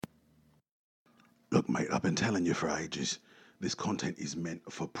Look, mate, I've been telling you for ages. This content is meant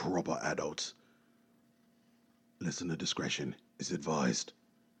for proper adults. Listener discretion is advised.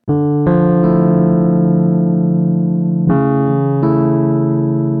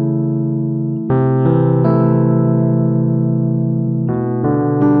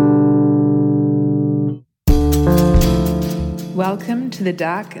 Welcome to the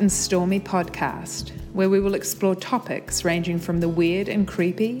Dark and Stormy podcast, where we will explore topics ranging from the weird and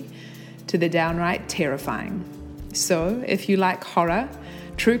creepy to the downright terrifying. So, if you like horror,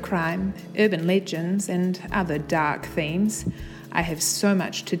 true crime, urban legends, and other dark themes, I have so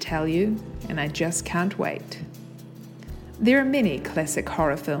much to tell you, and I just can't wait. There are many classic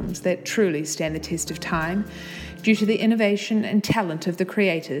horror films that truly stand the test of time due to the innovation and talent of the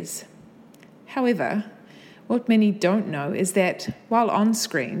creators. However, what many don't know is that, while on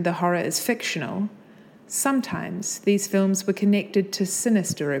screen the horror is fictional, sometimes these films were connected to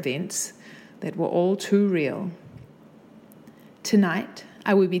sinister events that were all too real. Tonight,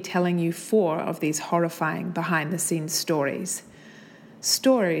 I will be telling you 4 of these horrifying behind-the-scenes stories.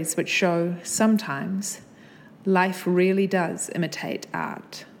 Stories which show, sometimes, life really does imitate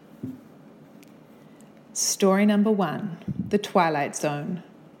art. Story number 1, The Twilight Zone.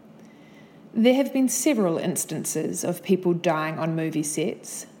 There have been several instances of people dying on movie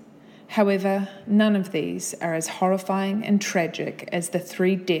sets. However, none of these are as horrifying and tragic as the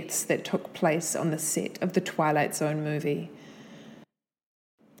 3 deaths that took place on the set of the Twilight Zone movie.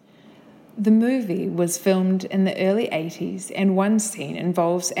 The movie was filmed in the early 80s, and one scene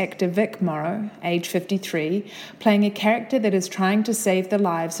involves actor Vic Morrow, age 53, playing a character that is trying to save the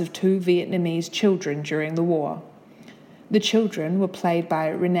lives of 2 Vietnamese children during the war. The children were played by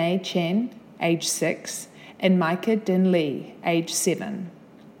Renee Chen, age 6, and Micah Din Lee, age 7.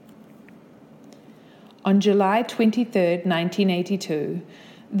 On July 23, 1982,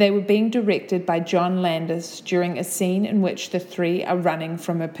 they were being directed by John Landis during a scene in which the 3 are running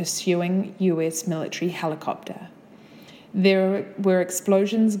from a pursuing US military helicopter. There were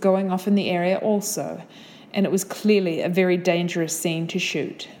explosions going off in the area also, and it was clearly a very dangerous scene to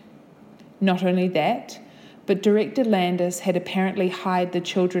shoot. Not only that, but director Landis had apparently hired the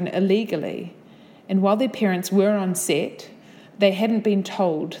children illegally, and while their parents were on set, they hadn't been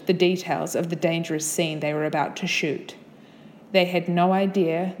told the details of the dangerous scene they were about to shoot. They had no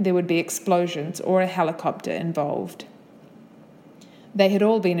idea there would be explosions or a helicopter involved. They had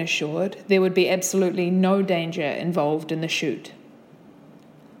all been assured there would be absolutely no danger involved in the shoot.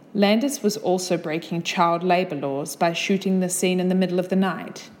 Landis was also breaking child labor laws by shooting the scene in the middle of the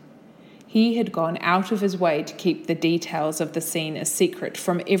night. He had gone out of his way to keep the details of the scene a secret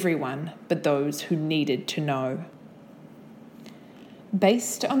from everyone but those who needed to know.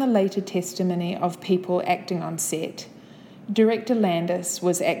 Based on the later testimony of people acting on set, director Landis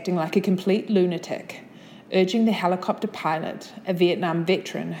was acting like a complete lunatic, urging the helicopter pilot, a Vietnam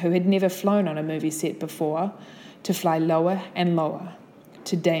veteran who had never flown on a movie set before, to fly lower and lower,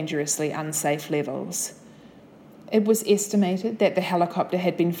 to dangerously unsafe levels. It was estimated that the helicopter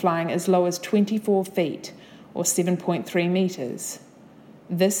had been flying as low as 24 feet, or 7.3 meters.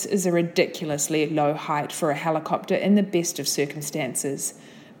 This is a ridiculously low height for a helicopter in the best of circumstances,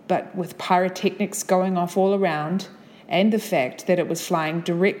 but with pyrotechnics going off all around, and the fact that it was flying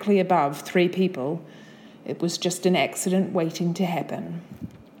directly above 3 people, it was just an accident waiting to happen.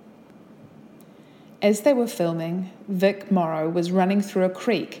 As they were filming, Vic Morrow was running through a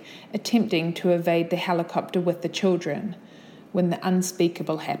creek, attempting to evade the helicopter with the children, when the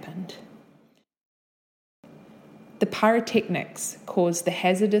unspeakable happened. The pyrotechnics caused the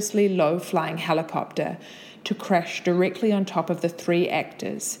hazardously low-flying helicopter to crash directly on top of the 3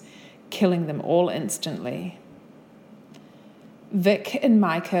 actors, killing them all instantly. Vic and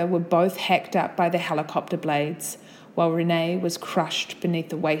Micah were both hacked up by the helicopter blades, while Renee was crushed beneath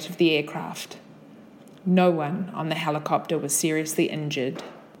the weight of the aircraft. No one on the helicopter was seriously injured.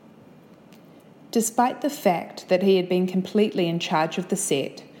 Despite the fact that he had been completely in charge of the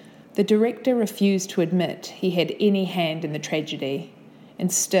set, the director refused to admit he had any hand in the tragedy,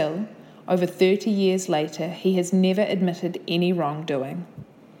 and still, over 30 years later, he has never admitted any wrongdoing.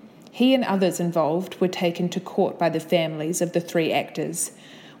 He and others involved were taken to court by the families of the 3 actors,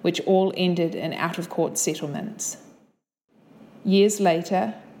 which all ended in out-of-court settlements. Years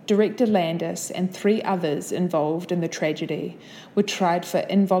later, director Landis and 3 others involved in the tragedy were tried for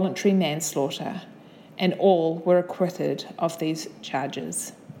involuntary manslaughter, and all were acquitted of these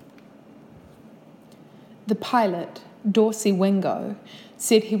charges. The pilot, Dorsey Wingo,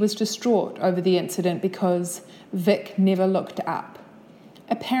 said he was distraught over the incident because Vic never looked up.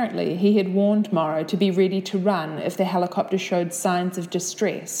 Apparently, he had warned Morrow to be ready to run if the helicopter showed signs of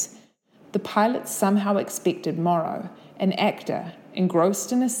distress, The pilot somehow expected Morrow, an actor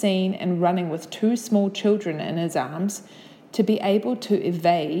engrossed in a scene and running with two small children in his arms, to be able to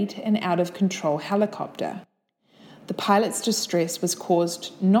evade an out-of-control helicopter. The pilot's distress was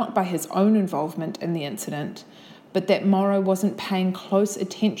caused not by his own involvement in the incident, but that Morrow wasn't paying close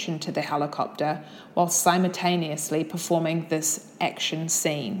attention to the helicopter while simultaneously performing this action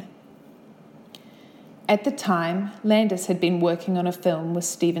scene. At the time, Landis had been working on a film with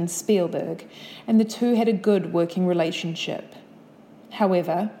Steven Spielberg, and the two had a good working relationship.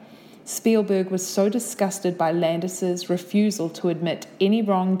 However, Spielberg was so disgusted by Landis's refusal to admit any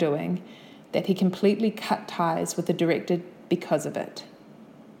wrongdoing that he completely cut ties with the director because of it.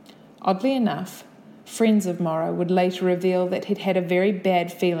 Oddly enough, friends of Morrow would later reveal that he'd had a very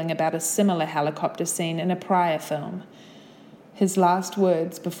bad feeling about a similar helicopter scene in a prior film. His last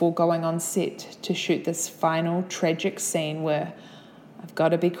words before going on set to shoot this final tragic scene were, "I've got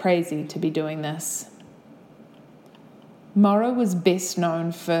to be crazy to be doing this." Morrow was best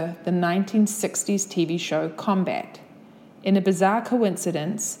known for the 1960s TV show Combat. In a bizarre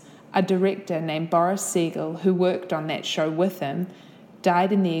coincidence, a director named Boris Siegel, who worked on that show with him,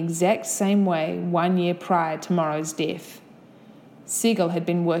 died in the exact same way 1 year prior to Morrow's death. Siegel had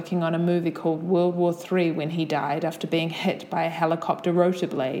been working on a movie called World War III when he died after being hit by a helicopter rotor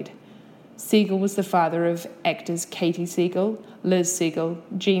blade. Siegel was the father of actors Katie Siegel, Liz Siegel,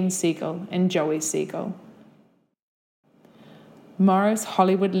 Gene Siegel, and Joey Siegel. Morrow's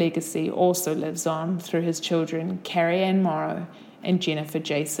Hollywood legacy also lives on through his children Carrie Ann Morrow and Jennifer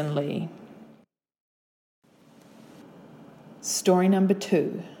Jason Leigh. Story number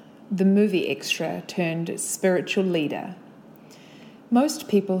 2, the movie extra turned spiritual leader. Most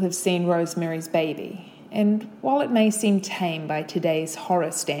people have seen Rosemary's Baby, and while it may seem tame by today's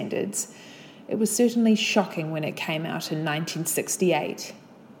horror standards, it was certainly shocking when it came out in 1968.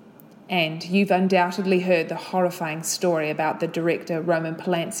 And you've undoubtedly heard the horrifying story about the director Roman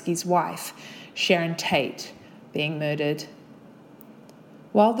Polanski's wife, Sharon Tate, being murdered.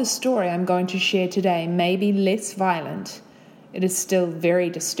 While the story I'm going to share today may be less violent, it is still very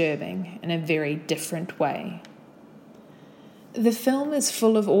disturbing in a very different way. The film is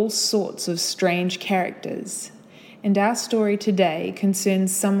full of all sorts of strange characters, and our story today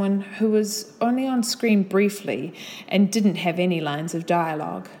concerns someone who was only on screen briefly and didn't have any lines of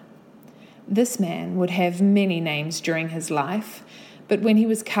dialogue. This man would have many names during his life, but when he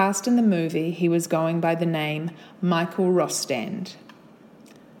was cast in the movie, he was going by the name Michael Rostand.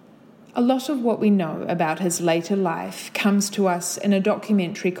 A lot of what we know about his later life comes to us in a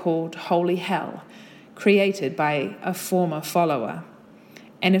documentary called Holy Hell, created by a former follower.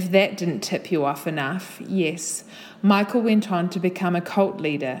 And if that didn't tip you off enough, yes, Michael went on to become a cult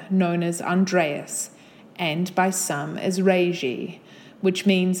leader known as Andreas, and by some as Reiji, which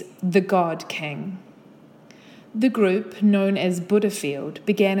means the God King. The group, known as Buddhafield,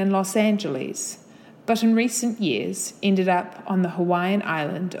 began in Los Angeles, but in recent years ended up on the Hawaiian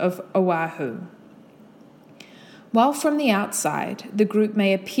island of Oahu. While from the outside, the group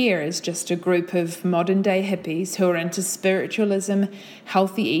may appear as just a group of modern-day hippies who are into spiritualism,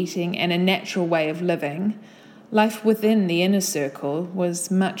 healthy eating, and a natural way of living, life within the inner circle was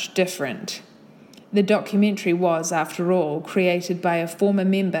much different. The documentary was, after all, created by a former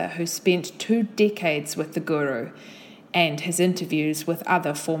member who spent 2 decades with the guru, and his interviews with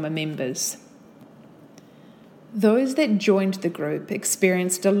other former members. Those that joined the group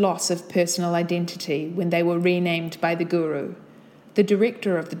experienced a loss of personal identity when they were renamed by the guru. The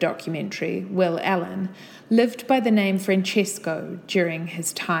director of the documentary, Will Allen, lived by the name Francesco during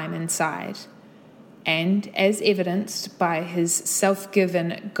his time inside. And, as evidenced by his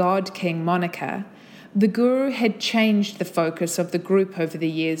self-given God King moniker, the guru had changed the focus of the group over the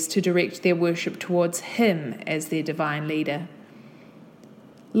years to direct their worship towards him as their divine leader.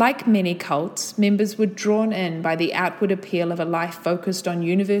 Like many cults, members were drawn in by the outward appeal of a life focused on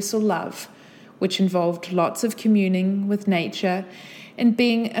universal love, which involved lots of communing with nature and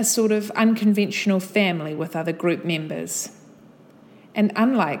being a sort of unconventional family with other group members. And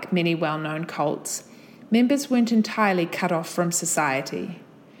unlike many well-known cults, members weren't entirely cut off from society.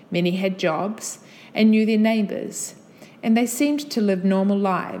 Many had jobs and knew their neighbours, and they seemed to live normal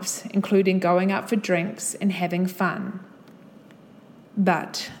lives, including going out for drinks and having fun.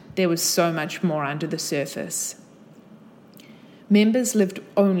 But there was so much more under the surface. Members lived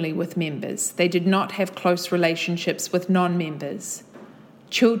only with members. They did not have close relationships with non-members.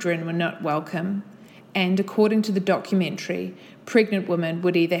 Children were not welcome, and according to the documentary, pregnant women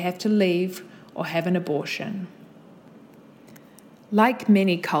would either have to leave or have an abortion. Like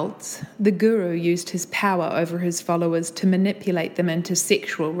many cults, the guru used his power over his followers to manipulate them into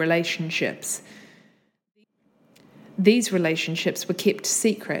sexual relationships. These relationships were kept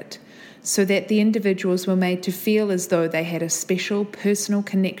secret so that the individuals were made to feel as though they had a special personal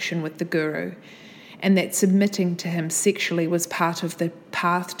connection with the guru, and that submitting to him sexually was part of the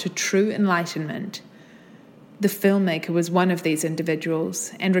path to true enlightenment. The filmmaker was one of these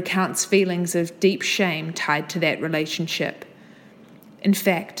individuals and recounts feelings of deep shame tied to that relationship. In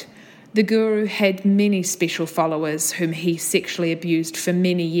fact, the guru had many special followers whom he sexually abused for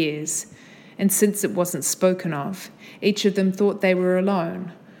many years, and since it wasn't spoken of, each of them thought they were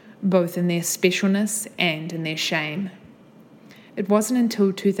alone, both in their specialness and in their shame. It wasn't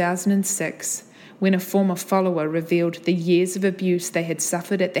until 2006, when a former follower revealed the years of abuse they had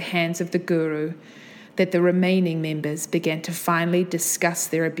suffered at the hands of the guru, that the remaining members began to finally discuss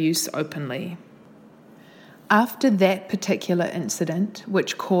their abuse openly. After that particular incident,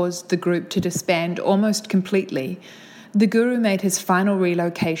 which caused the group to disband almost completely, the guru made his final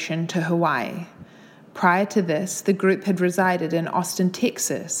relocation to Hawaii. Prior to this, the group had resided in Austin,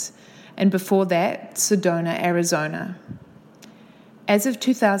 Texas, and before that, Sedona, Arizona. As of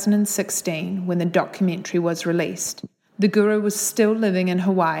 2016, when the documentary was released, the guru was still living in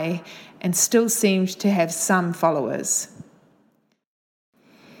Hawaii and still seemed to have some followers.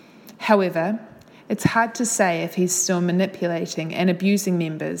 However, it's hard to say if he's still manipulating and abusing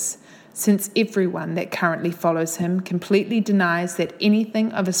members, since everyone that currently follows him completely denies that anything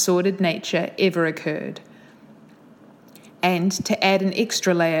of a sordid nature ever occurred. And to add an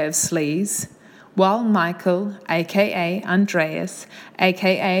extra layer of sleaze, while Michael, aka Andreas,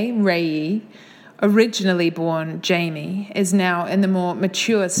 aka Ray, originally born Jamie, is now in the more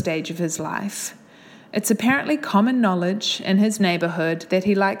mature stage of his life, it's apparently common knowledge in his neighborhood that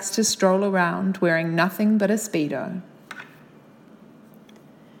he likes to stroll around wearing nothing but a Speedo.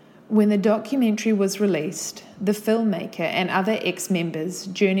 When the documentary was released, the filmmaker and other ex-members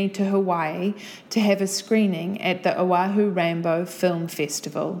journeyed to Hawaii to have a screening at the Oahu Rainbow Film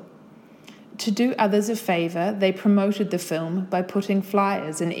Festival. To do others a favor, they promoted the film by putting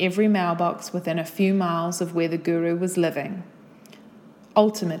flyers in every mailbox within a few miles of where the guru was living.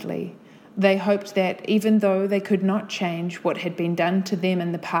 Ultimately, they hoped that even though they could not change what had been done to them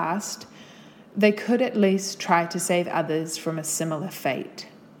in the past, they could at least try to save others from a similar fate.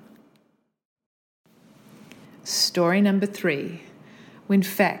 Story number 3, when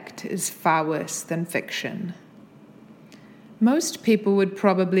fact is far worse than fiction. Most people would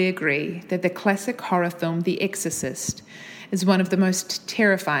probably agree that the classic horror film The Exorcist is one of the most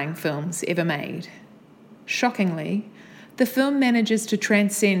terrifying films ever made. Shockingly, the film manages to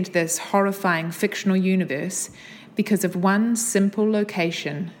transcend this horrifying fictional universe because of one simple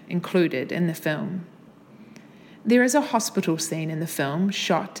location included in the film. There is a hospital scene in the film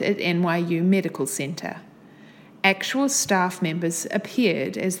shot at NYU Medical Center. Actual staff members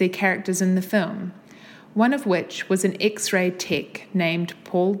appeared as their characters in the film, one of which was an X-ray tech named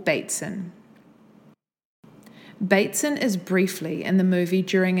Paul Bateson. Bateson is briefly in the movie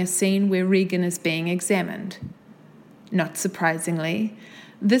during a scene where Regan is being examined. Not surprisingly,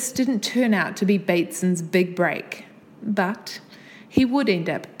 this didn't turn out to be Bateson's big break, but he would end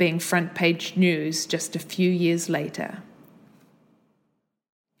up being front-page news just a few years later.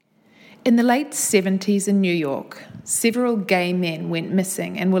 In the late 70s in New York, several gay men went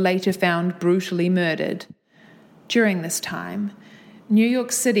missing and were later found brutally murdered. During this time, New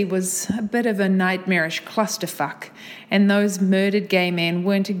York City was a bit of a nightmarish clusterfuck, and those murdered gay men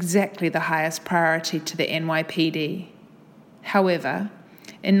weren't exactly the highest priority to the NYPD. However,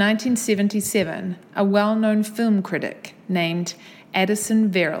 in 1977, a well-known film critic named Addison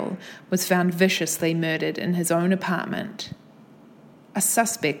Verrill was found viciously murdered in his own apartment. A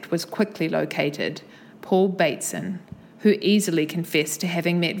suspect was quickly located, Paul Bateson, who easily confessed to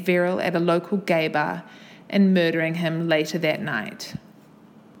having met Verrill at a local gay bar and murdering him later that night.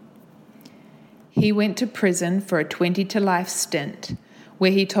 He went to prison for a 20-to-life stint,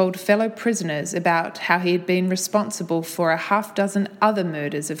 where he told fellow prisoners about how he had been responsible for a half-dozen other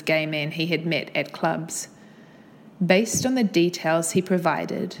murders of gay men he had met at clubs. Based on the details he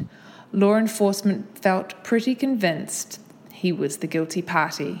provided, law enforcement felt pretty convinced he was the guilty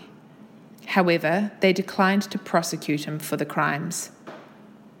party. However, they declined to prosecute him for the crimes.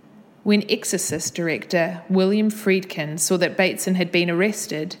 When Exorcist director William Friedkin saw that Bateson had been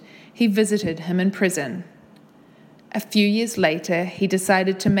arrested, he visited him in prison. A few years later, he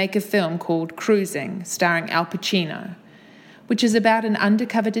decided to make a film called Cruising, starring Al Pacino, which is about an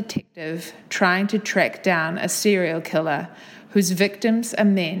undercover detective trying to track down a serial killer whose victims are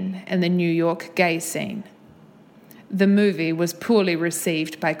men in the New York gay scene. The movie was poorly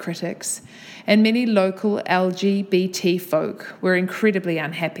received by critics, and many local LGBT folk were incredibly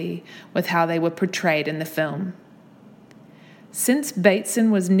unhappy with how they were portrayed in the film. Since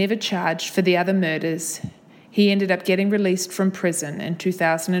Bateson was never charged for the other murders, he ended up getting released from prison in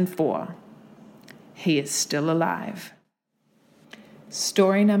 2004. He is still alive.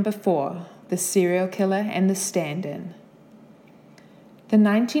 Story number 4, The Serial Killer and the Stand-In. The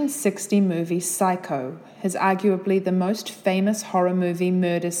 1960 movie Psycho is arguably the most famous horror movie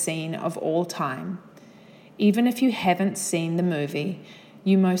murder scene of all time. Even if you haven't seen the movie,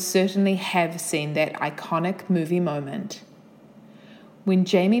 you most certainly have seen that iconic movie moment. When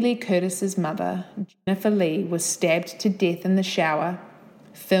Jamie Lee Curtis's mother, Jennifer Lee, was stabbed to death in the shower,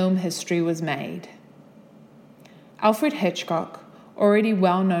 film history was made. Alfred Hitchcock, already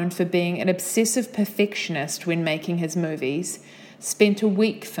well known for being an obsessive perfectionist when making his movies, spent a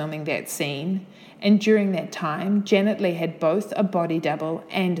week filming that scene, and during that time, Janet Leigh had both a body double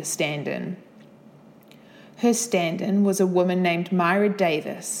and a stand-in. Her stand-in was a woman named Myra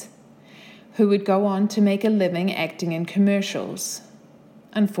Davis, who would go on to make a living acting in commercials.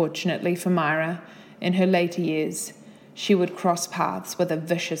 Unfortunately for Myra, in her later years, she would cross paths with a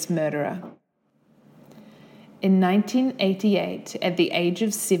vicious murderer. In 1988, at the age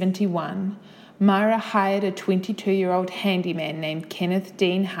of 71, Myra hired a 22-year-old handyman named Kenneth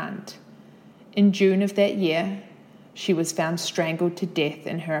Dean Hunt. In June of that year, she was found strangled to death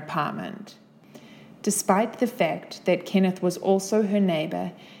in her apartment. Despite the fact that Kenneth was also her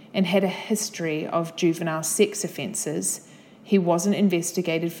neighbor and had a history of juvenile sex offenses, he wasn't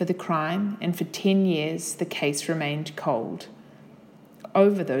investigated for the crime, and for 10 years the case remained cold.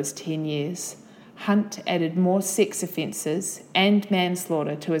 Over those 10 years, Hunt added more sex offenses and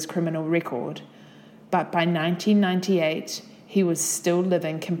manslaughter to his criminal record, but by 1998, he was still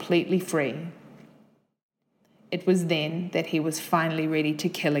living completely free. It was then that he was finally ready to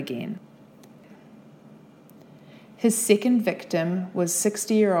kill again. His second victim was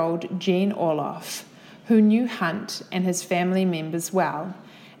 60-year-old Gene Orloff, who knew Hunt and his family members well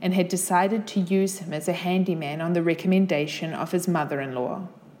and had decided to use him as a handyman on the recommendation of his mother-in-law.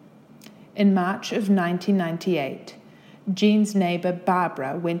 In March of 1998, Gene's neighbor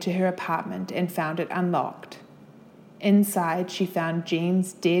Barbara went to her apartment and found it unlocked. Inside, she found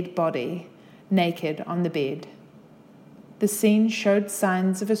Gene's dead body, naked on the bed. The scene showed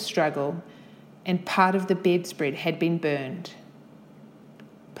signs of a struggle, and part of the bedspread had been burned.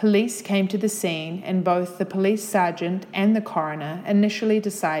 Police came to the scene, and both the police sergeant and the coroner initially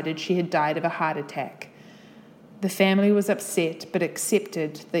decided she had died of a heart attack. The family was upset but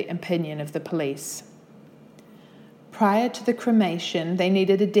accepted the opinion of the police. Prior to the cremation, they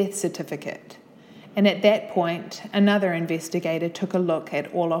needed a death certificate, and at that point, another investigator took a look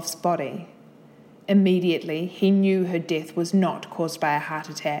at Orloff's body. Immediately, he knew her death was not caused by a heart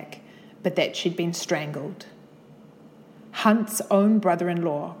attack, but that she'd been strangled. Hunt's own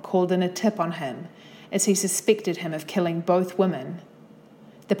brother-in-law called in a tip on him, as he suspected him of killing both women.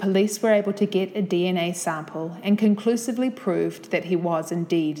 The police were able to get a DNA sample and conclusively proved that he was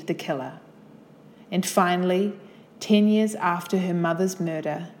indeed the killer. And finally, 10 years after her mother's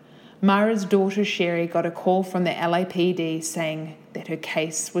murder, Myra's daughter Sherry got a call from the LAPD saying that her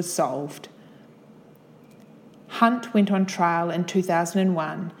case was solved. Hunt went on trial in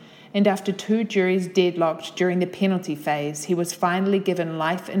 2001, and after 2 juries deadlocked during the penalty phase, he was finally given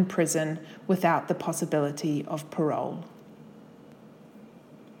life in prison without the possibility of parole.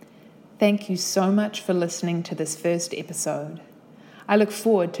 Thank you so much for listening to this first episode. I look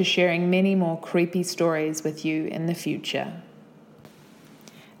forward to sharing many more creepy stories with you in the future.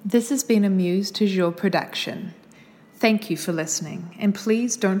 This has been a Muse Toujours production. Thank you for listening, and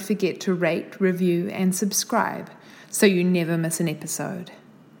please don't forget to rate, review, and subscribe so you never miss an episode.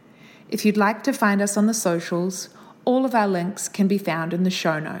 If you'd like to find us on the socials, all of our links can be found in the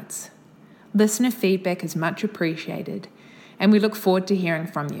show notes. Listener feedback is much appreciated, and we look forward to hearing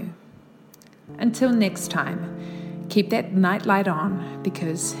from you. Until next time, keep that nightlight on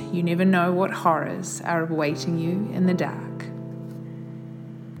because you never know what horrors are awaiting you in the dark.